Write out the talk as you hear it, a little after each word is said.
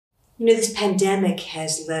This pandemic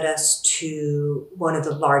has led us to one of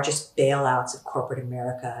the largest bailouts of corporate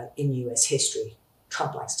America in U.S. history.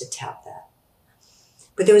 Trump likes to tout that.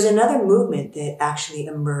 But there was another movement that actually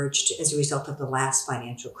emerged as a result of the last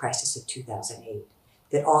financial crisis of 2008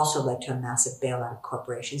 that also led to a massive bailout of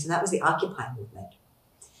corporations, and that was the Occupy movement.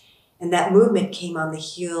 And that movement came on the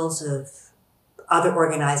heels of other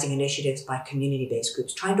organizing initiatives by community-based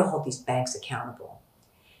groups trying to hold these banks accountable.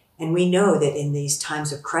 And we know that in these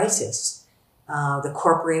times of crisis, the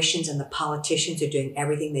corporations and the politicians are doing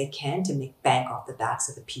everything they can to make bank off the backs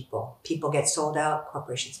of the people. People get sold out,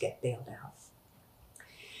 corporations get bailed out.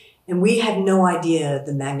 And we have no idea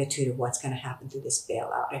the magnitude of what's going to happen through this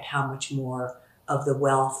bailout and how much more of the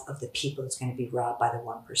wealth of the people is going to be robbed by the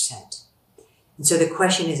 1%. And so the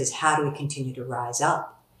question is how do we continue to rise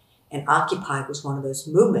up? And Occupy was one of those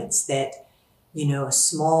movements that, a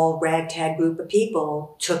small ragtag group of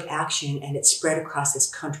people took action, and it spread across this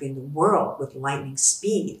country and the world with lightning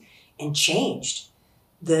speed and changed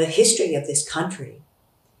the history of this country.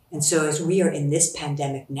 And so as we are in this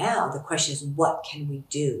pandemic now, the question is, what can we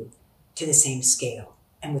do to the same scale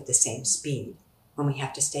and with the same speed when we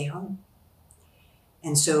have to stay home?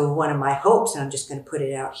 And so one of my hopes, and I'm just going to put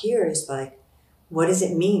it out here, is what does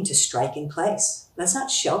it mean to strike in place? Let's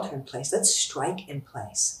not shelter in place. Let's strike in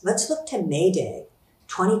place. Let's look to May Day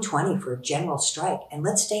 2020 for a general strike, and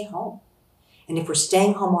let's stay home. And if we're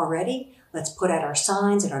staying home already, let's put out our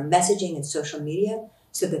signs and our messaging and social media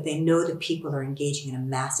so that they know that people are engaging in a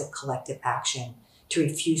massive collective action to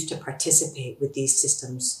refuse to participate with these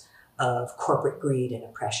systems of corporate greed and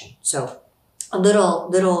oppression. So a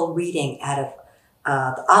little reading out of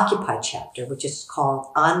the Occupy chapter, which is called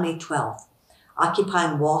On May 12th,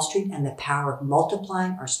 Occupying Wall Street and the Power of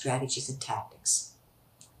Multiplying Our Strategies and Tactics.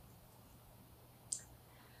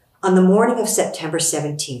 On the morning of September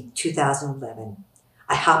 17, 2011,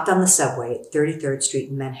 I hopped on the subway at 33rd Street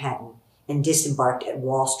in Manhattan and disembarked at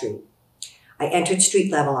Wall Street. I entered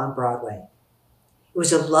street level on Broadway. It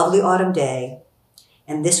was a lovely autumn day,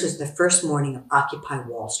 and this was the first morning of Occupy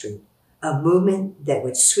Wall Street, a movement that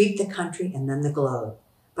would sweep the country and then the globe,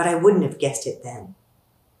 but I wouldn't have guessed it then.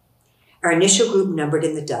 Our initial group numbered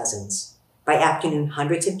in the dozens. By afternoon,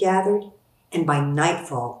 hundreds had gathered, and by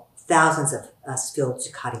nightfall, thousands of us filled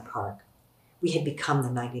Zuccotti Park. We had become the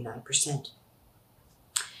 99%.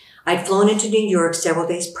 I'd flown into New York several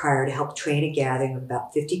days prior to help train a gathering of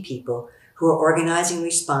about 50 people who were organizing in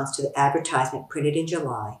response to the advertisement printed in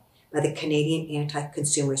July by the Canadian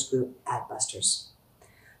anti-consumerist group Adbusters.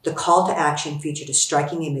 The call to action featured a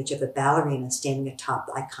striking image of a ballerina standing atop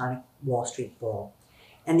the iconic Wall Street Bowl,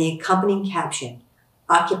 and the accompanying caption,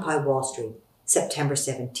 Occupy Wall Street, September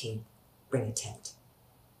 17th, bring a tent.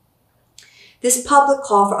 This public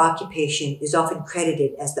call for occupation is often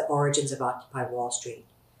credited as the origins of Occupy Wall Street,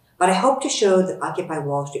 but I hope to show that Occupy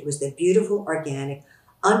Wall Street was the beautiful, organic,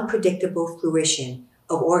 unpredictable fruition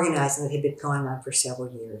of organizing that had been going on for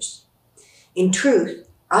several years. In truth,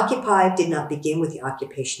 Occupy did not begin with the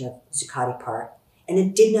occupation of Zuccotti Park, and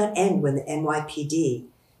it did not end when the NYPD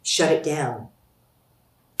shut it down.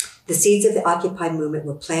 The seeds of the Occupy movement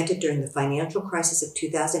were planted during the financial crisis of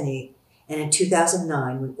 2008 and in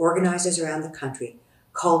 2009 when organizers around the country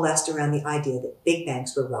coalesced around the idea that big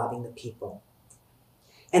banks were robbing the people.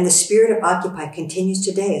 And the spirit of Occupy continues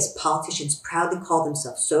today as politicians proudly call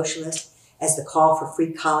themselves socialists, as the call for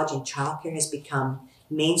free college and childcare has become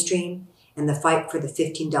mainstream, and the fight for the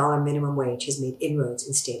 $15 minimum wage has made inroads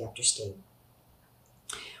in state after state.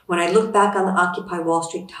 When I look back on the Occupy Wall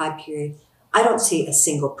Street time period, I don't see a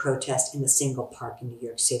single protest in a single park in New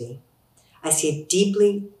York City. I see a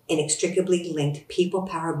deeply, inextricably linked people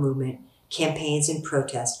power movement, campaigns, and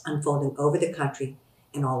protests unfolding over the country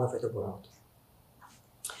and all over the world.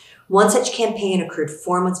 One such campaign occurred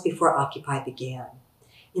 4 months before Occupy began.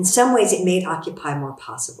 In some ways, it made Occupy more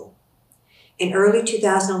possible. In early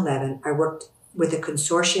 2011, I worked with a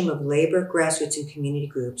consortium of labor, grassroots, and community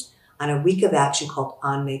groups on a week of action called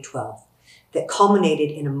On May 12th that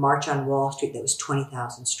culminated in a march on Wall Street that was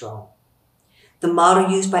 20,000 strong. The model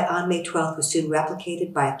used by On May 12th was soon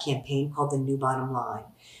replicated by a campaign called the New Bottom Line,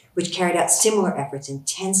 which carried out similar efforts in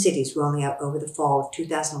 10 cities rolling out over the fall of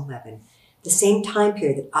 2011, the same time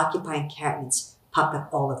period that Occupy encampments popped up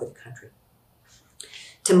all over the country.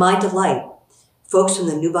 To my delight, folks from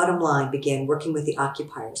the New Bottom Line began working with the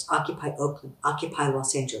occupiers, Occupy Oakland, Occupy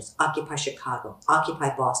Los Angeles, Occupy Chicago,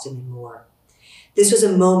 Occupy Boston, and more. This was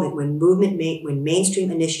a moment when when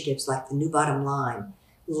mainstream initiatives like the New Bottom Line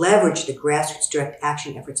leveraged the grassroots direct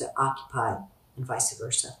action efforts of Occupy and vice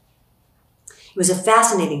versa. It was a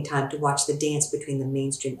fascinating time to watch the dance between the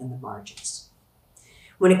mainstream and the margins.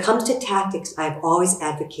 When it comes to tactics, I have always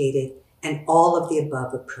advocated an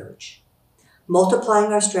all-of-the-above approach.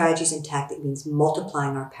 Multiplying our strategies and tactics means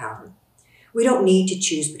multiplying our power. We don't need to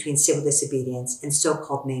choose between civil disobedience and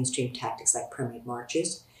so-called mainstream tactics like permanent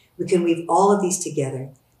marches. We can weave all of these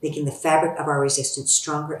together, making the fabric of our resistance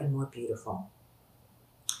stronger and more beautiful.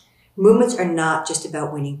 Movements are not just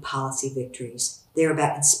about winning policy victories. They are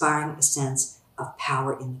about inspiring a sense of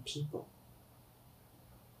power in the people.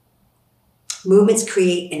 Movements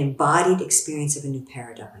create an embodied experience of a new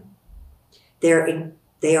paradigm. They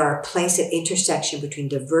are a place of intersection between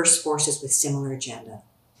diverse forces with similar agenda.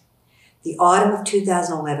 The autumn of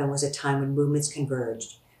 2011 was a time when movements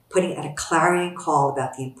converged, putting out a clarion call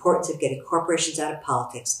about the importance of getting corporations out of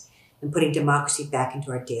politics and putting democracy back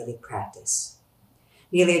into our daily practice.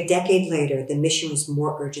 Nearly a decade later, the mission was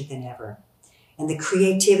more urgent than ever, and the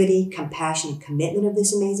creativity, compassion, and commitment of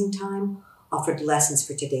this amazing time offered lessons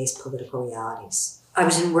for today's political realities. I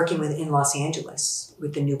was working in Los Angeles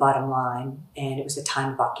with the New Bottom Line, and it was the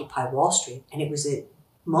time of Occupy Wall Street, and it was a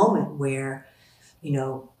moment where,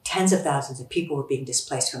 tens of thousands of people were being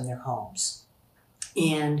displaced from their homes.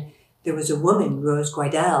 And there was a woman, Rose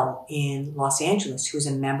Guidel, in Los Angeles, who was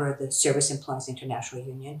a member of the Service Employees International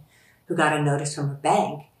Union, who got a notice from her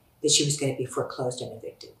bank that she was going to be foreclosed and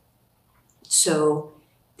evicted. So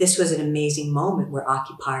this was an amazing moment where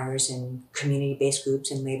occupiers and community-based groups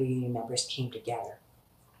and labor union members came together.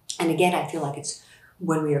 And again, I feel like it's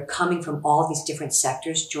when we are coming from all these different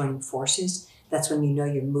sectors joining forces, that's when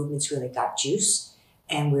your movement's really got juice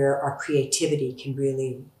and where our creativity can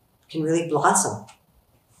really blossom.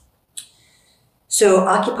 So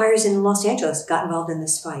occupiers in Los Angeles got involved in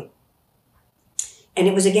this fight. And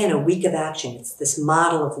it was, again, a week of action. It's this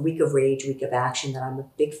model of week of rage, week of action that I'm a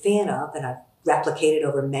big fan of, and I've replicated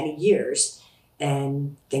over many years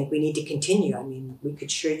and think we need to continue. I mean, we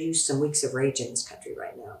could sure use some weeks of rage in this country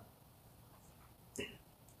right now.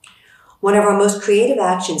 One of our most creative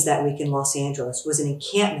actions that week in Los Angeles was an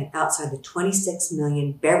encampment outside the 26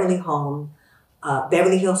 million Beverly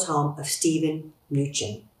Hills home of Stephen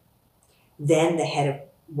Mnuchin, then the head of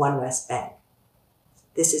One West Bank.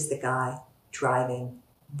 This is the guy driving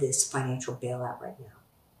this financial bailout right now.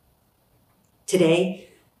 Today,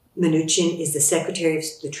 Mnuchin is the Secretary of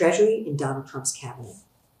the Treasury in Donald Trump's cabinet.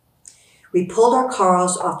 We pulled our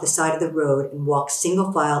cars off the side of the road and walked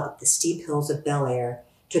single file up the steep hills of Bel Air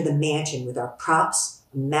to the mansion with our props,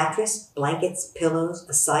 a mattress, blankets, pillows,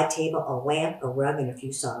 a side table, a lamp, a rug, and a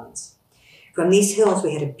few signs. From these hills,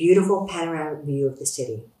 we had a beautiful panoramic view of the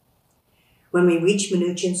city. When we reached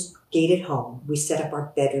Mnuchin's gated home, we set up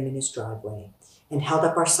our bedroom in his driveway and held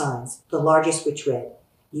up our signs, the largest which read,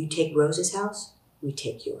 "You take Rose's house, we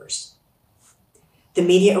take yours." The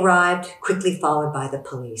media arrived, quickly followed by the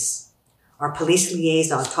police. Our police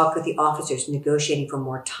liaison talked with the officers negotiating for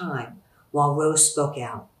more time while Rose spoke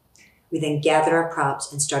out. We then gathered our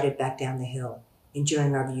props and started back down the hill,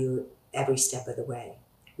 enjoying our view every step of the way.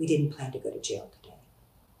 We didn't plan to go to jail today.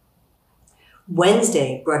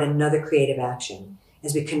 Wednesday brought another creative action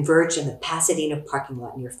as we converged in the Pasadena parking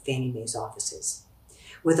lot near Fannie Mae's offices.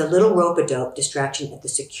 With a little rope-a-dope distraction at the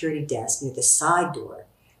security desk near the side door,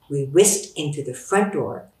 we whisked into the front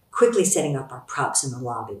door, quickly setting up our props in the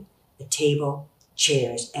lobby, a table,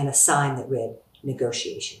 chairs, and a sign that read,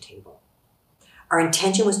 "Negotiation Table." Our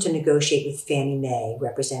intention was to negotiate with Fannie Mae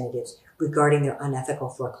representatives regarding their unethical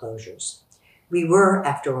foreclosures. We were,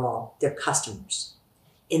 after all, their customers.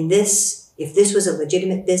 If this was a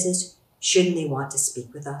legitimate business, shouldn't they want to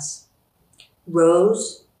speak with us?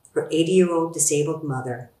 Rose, her 80-year-old disabled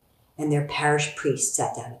mother, and their parish priest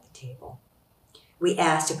sat down at the table. We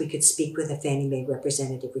asked if we could speak with a Fannie Mae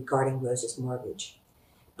representative regarding Rose's mortgage,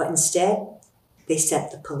 but instead, they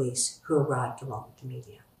sent the police, who arrived along with the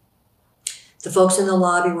media. The folks in the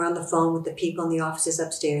lobby were on the phone with the people in the offices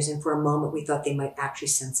upstairs, and for a moment we thought they might actually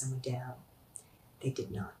send someone down. They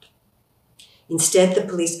did not. Instead, the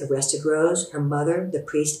police arrested Rose, her mother, the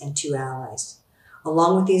priest, and 2 allies.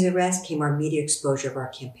 Along with these arrests came our media exposure of our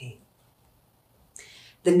campaign.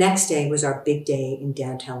 The next day was our big day in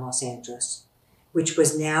downtown Los Angeles, which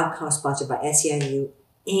was now co-sponsored by SEIU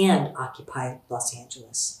and Occupy Los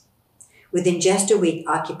Angeles. Within just a week,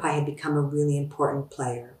 Occupy had become a really important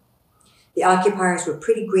player. The occupiers were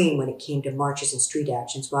pretty green when it came to marches and street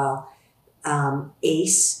actions, while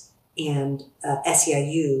ACE and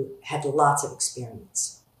SEIU had lots of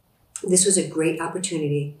experience. This was a great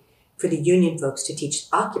opportunity for the union folks to teach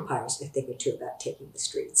occupiers a thing or two about taking the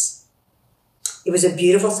streets. It was a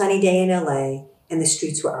beautiful sunny day in LA, and the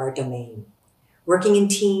streets were our domain. Working in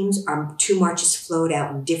teams, our 2 marches flowed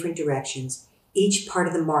out in different directions, each part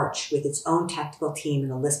of the march with its own tactical team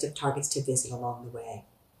and a list of targets to visit along the way.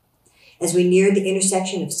 As we neared the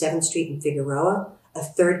intersection of 7th Street and Figueroa, a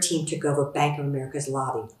third team took over Bank of America's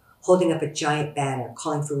lobby, holding up a giant banner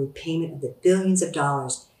calling for repayment of the billions of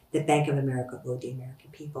dollars that Bank of America owed the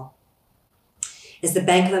American people. As the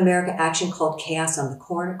Bank of America action caused chaos on the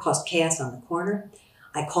corner,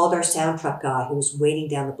 I called our sound truck guy who was waiting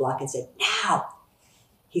down the block and said, "Now!"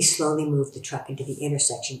 He slowly moved the truck into the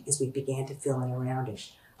intersection as we began to fill in around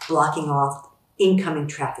it, blocking off incoming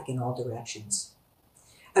traffic in all directions.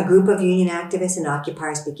 A group of union activists and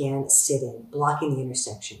occupiers began a sit-in, blocking the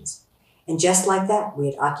intersections. And just like that, we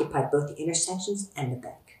had occupied both the intersections and the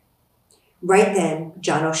bank. Right then,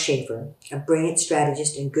 John O'Shafer, a brilliant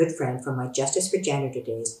strategist and good friend from my Justice for Janitor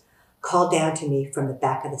days, called down to me from the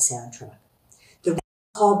back of the sound truck. The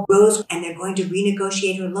call rose and they're going to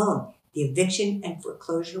renegotiate her loan. The eviction and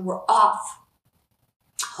foreclosure were off.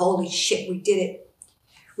 Holy shit, we did it.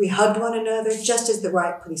 We hugged one another just as the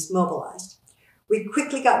riot police mobilized. We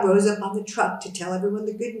quickly got Rose up on the truck to tell everyone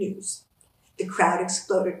the good news. The crowd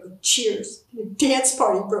exploded with cheers and a dance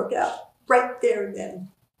party broke out right there and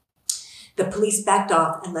then. The police backed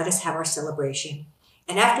off and let us have our celebration.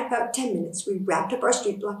 And after about 10 minutes, we wrapped up our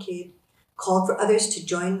street blockade, called for others to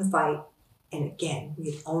join the fight, and again,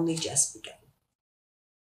 we had only just begun.